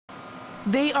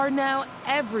They are now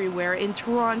everywhere in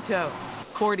Toronto.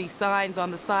 40 signs on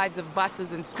the sides of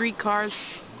buses and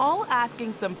streetcars, all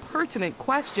asking some pertinent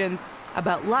questions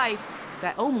about life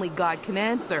that only God can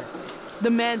answer. The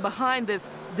man behind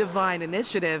this divine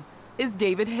initiative is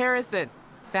David Harrison,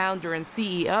 founder and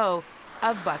CEO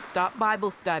of Bus Stop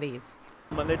Bible Studies.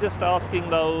 When they're just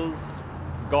asking those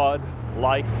God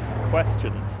life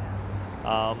questions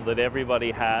that everybody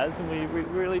has, and we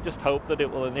really just hope that it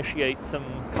will initiate some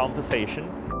conversation.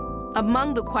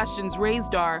 Among the questions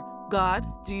raised are, God,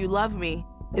 do you love me?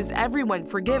 Is everyone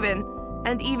forgiven?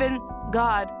 And even,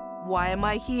 God, why am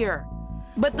I here?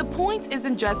 But the point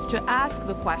isn't just to ask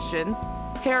the questions.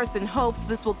 Harrison hopes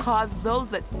this will cause those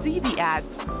that see the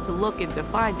ads to look into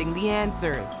finding the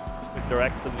answers. It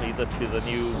directs them either to the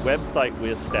new website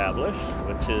we established,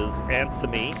 which is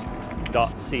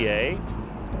answerme.ca,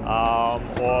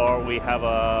 or we have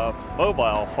a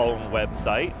mobile phone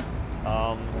website,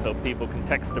 so people can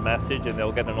text a message and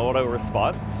they'll get an auto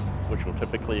response, which will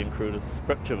typically include a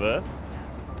scripture verse,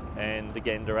 and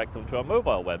again direct them to our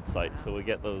mobile website, so we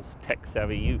get those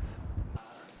tech-savvy youth.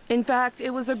 In fact,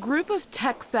 it was a group of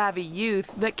tech-savvy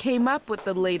youth that came up with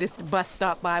the latest Bus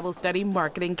Stop Bible Study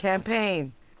marketing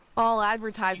campaign. All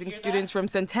advertising students from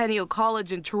Centennial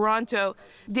College in Toronto,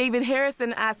 David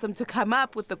Harrison asked them to come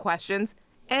up with the questions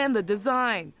and the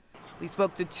design. We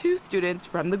spoke to 2 students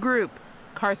from the group,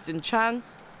 Carsten Chung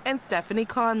and Stephanie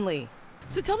Conley.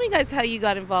 So tell me guys how you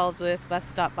got involved with Bus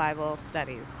Stop Bible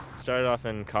Studies. Started off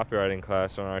in copywriting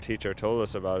class when our teacher told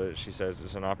us about it. She says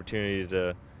it's an opportunity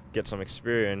to get some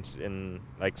experience in,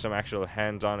 like, some actual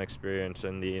hands-on experience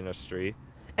in the industry.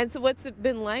 And so what's it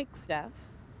been like, Steph?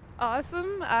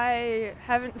 Awesome. I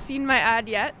haven't seen my ad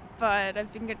yet, but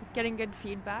I've been getting good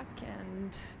feedback,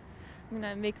 and I'm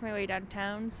going to make my way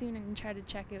downtown soon and try to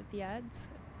check out the ads.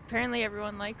 Apparently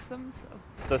everyone likes them, so.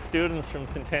 The students from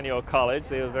Centennial College,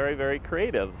 they were very, very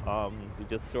creative. We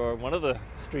just saw one of the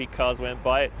streetcars went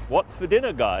by, it's "What's for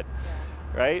dinner, God?"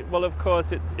 Right? Well, of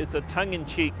course, it's a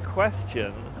tongue-in-cheek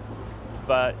question,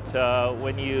 but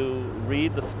when you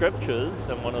read the scriptures,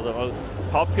 and one of the most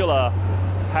popular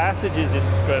passages in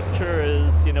Scripture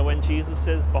is, when Jesus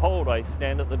says, "Behold, I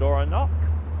stand at the door and knock,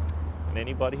 and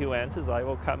anybody who answers, I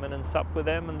will come in and sup with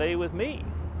them and they with me."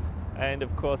 And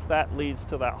of course, that leads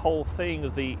to that whole thing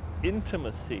of the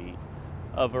intimacy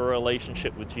of a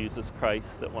relationship with Jesus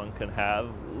Christ that one can have,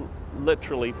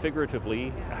 literally,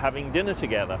 figuratively, having dinner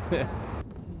together.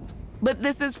 But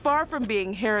this is far from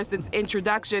being Harrison's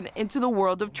introduction into the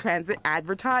world of transit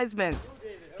advertisement.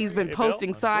 He's been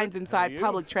posting signs inside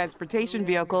public transportation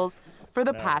vehicles for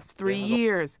the past 3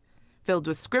 years, filled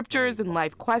with scriptures and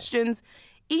life questions,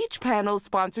 each panel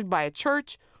sponsored by a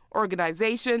church,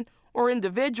 organization, or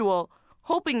individual,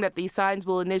 hoping that these signs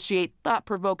will initiate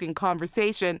thought-provoking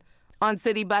conversation on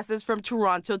city buses from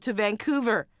Toronto to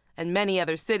Vancouver and many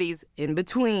other cities in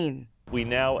between. We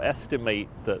now estimate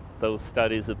that those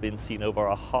studies have been seen over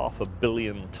 500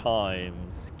 million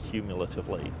times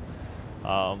cumulatively,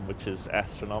 which is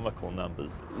astronomical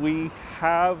numbers. We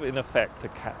have, in effect, a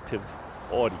captive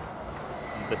audience.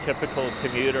 The typical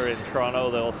commuter in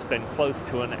Toronto, they'll spend close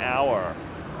to an hour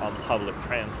on public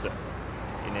transit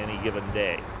in any given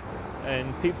day.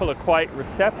 And people are quite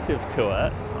receptive to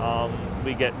it.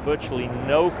 We get virtually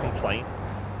no complaints.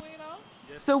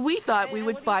 So we thought we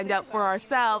would find out for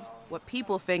ourselves what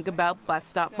people think about Bus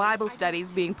Stop Bible Studies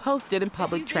being posted in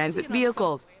public transit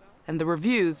vehicles. And the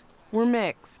reviews were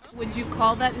mixed. Would you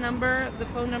call that number, the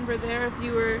phone number there, if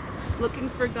you were looking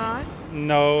for God?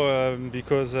 No,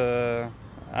 because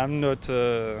I'm not,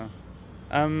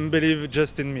 I believe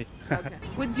just in me. Okay.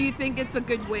 Do you think it's a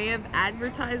good way of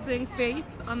advertising faith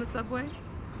on the subway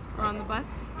or on the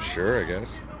bus? Sure, I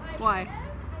guess. Why?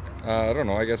 I don't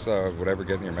know. I guess whatever,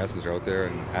 getting your message out there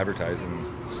and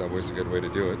advertising subway's a good way to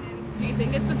do it. Do you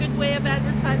think it's a good way of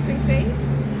advertising faith?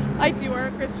 Since you are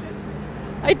a Christian?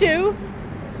 I do.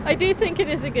 I do think it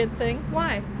is a good thing.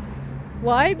 Why?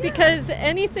 Why? Yeah. Because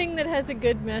anything that has a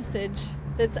good message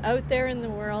that's out there in the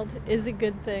world is a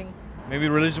good thing. Maybe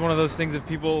religion is one of those things, if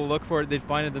people look for it, they'd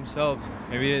find it themselves.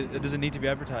 Maybe it doesn't need to be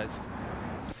advertised.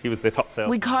 He was the top salesman.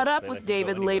 We caught up with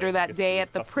David later that day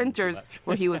at the printers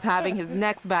where he was having his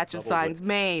next batch of signs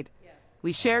made.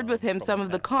 We shared with him some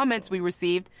of the comments we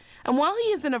received, and while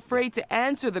he isn't afraid to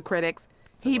answer the critics,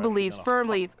 he believes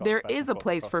firmly there is a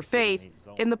place for faith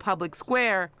in the public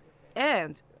square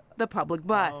and the public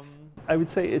bus. I would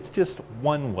say it's just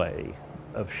one way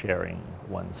of sharing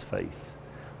one's faith.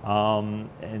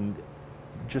 And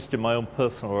just in my own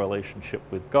personal relationship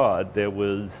with God, there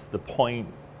was the point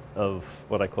of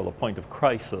what I call a point of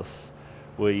crisis,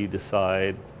 where you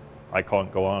decide, I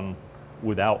can't go on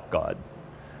without God.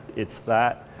 It's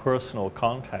that personal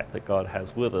contact that God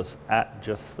has with us at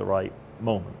just the right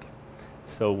moment.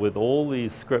 So with all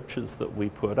these scriptures that we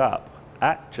put up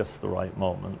at just the right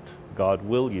moment, God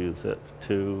will use it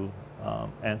to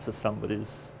answer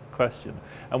somebody's question.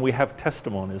 And we have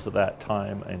testimonies of that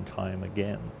time and time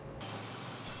again.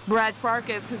 Brad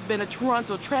Farkas has been a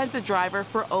Toronto transit driver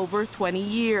for over 20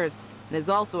 years and is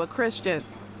also a Christian.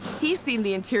 He's seen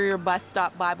the interior bus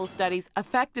stop Bible studies'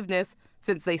 effectiveness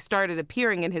since they started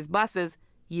appearing in his buses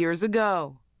years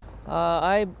ago.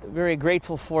 I'm very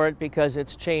grateful for it because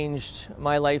it's changed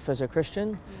my life as a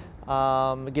Christian.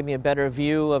 Give me a better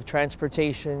view of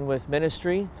transportation with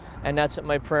ministry, and that's what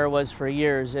my prayer was for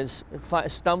years, is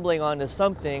stumbling onto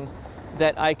something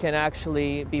that I can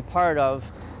actually be part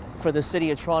of for the city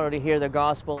of Toronto to hear the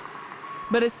gospel.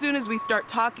 But as soon as we start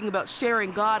talking about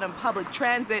sharing God on public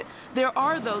transit, there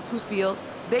are those who feel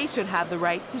they should have the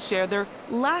right to share their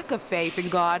lack of faith in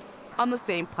God on the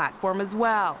same platform as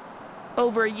well.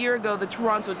 Over a year ago, the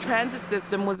Toronto transit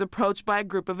system was approached by a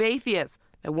group of atheists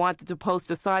that wanted to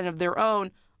post a sign of their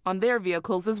own on their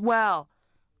vehicles as well,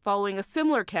 following a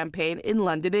similar campaign in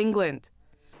London, England.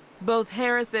 Both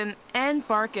Harrison and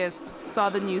Farkas saw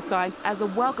the new signs as a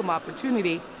welcome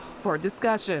opportunity for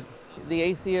discussion. The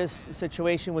atheist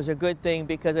situation was a good thing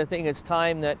because I think it's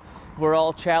time that we're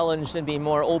all challenged and be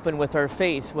more open with our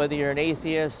faith. Whether you're an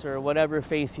atheist or whatever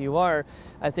faith you are,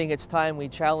 I think it's time we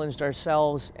challenged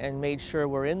ourselves and made sure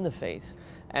we're in the faith.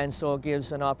 And so it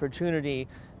gives an opportunity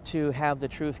to have the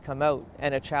truth come out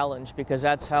and a challenge, because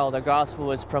that's how the gospel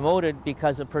was promoted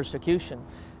because of persecution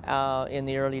in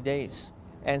the early days.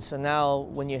 And so now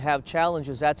when you have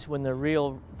challenges, that's when the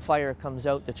real fire comes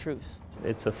out, the truth.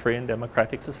 It's a free and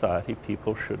democratic society.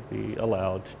 People should be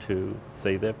allowed to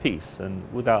say their piece, and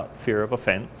without fear of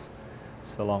offense,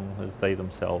 so long as they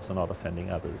themselves are not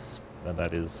offending others. And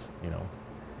that is, you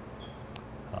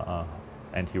know,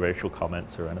 anti-racial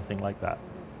comments or anything like that.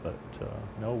 But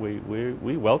no,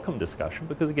 we welcome discussion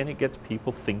because, again, it gets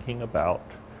people thinking about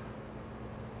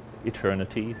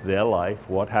eternity, their life,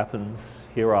 what happens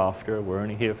hereafter. We're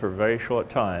only here for a very short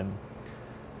time.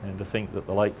 And to think that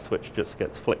the light switch just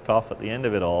gets flicked off at the end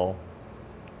of it all,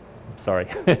 I'm sorry.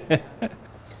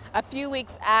 A few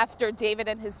weeks after David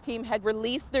and his team had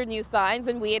released their new signs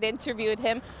and we had interviewed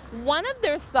him, one of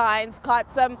their signs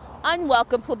caught some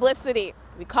unwelcome publicity.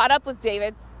 We caught up with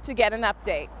David to get an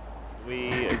update. We,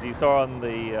 as you saw on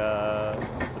the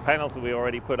panels that we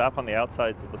already put up on the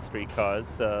outsides of the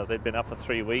streetcars, they'd been up for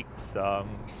 3 weeks,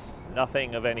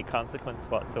 nothing of any consequence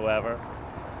whatsoever.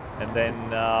 And then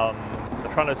the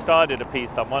Toronto-Star did a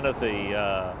piece on one of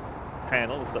the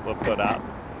panels that were put up,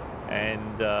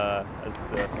 and as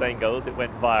the saying goes, it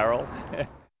went viral.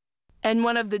 And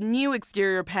one of the new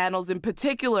exterior panels in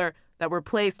particular that were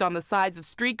placed on the sides of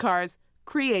streetcars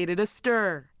created a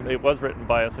stir. It was written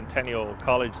by a Centennial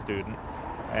college student,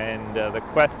 and the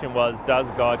question was, does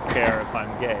God care if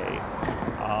I'm gay?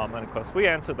 And of course we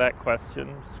answered that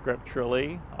question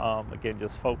scripturally, again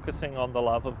just focusing on the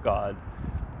love of God.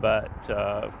 But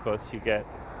of course you get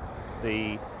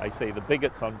the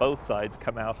bigots on both sides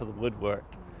come out of the woodwork,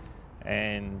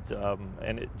 and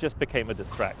it just became a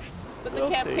distraction. But the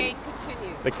campaign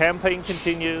continues. The campaign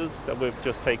continues. So we've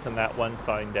just taken that one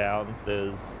sign down.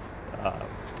 There's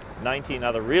 19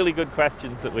 other really good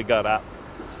questions that we got up.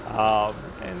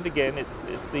 And again,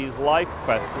 it's these life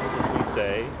questions, as we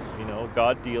say. You know,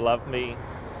 God, do you love me?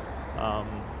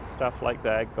 Stuff like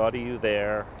that. God, are you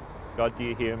there? God, do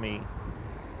you hear me?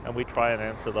 And we try and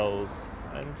answer those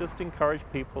and just encourage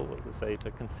people, as I say, to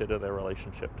consider their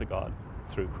relationship to God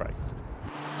through Christ.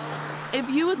 If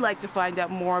you would like to find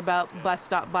out more about Bus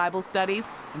Stop Bible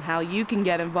Studies and how you can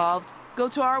get involved, go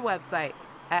to our website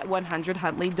at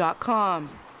 100huntley.com.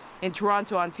 In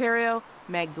Toronto, Ontario,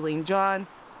 Magdalene John,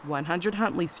 100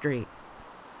 Huntley Street.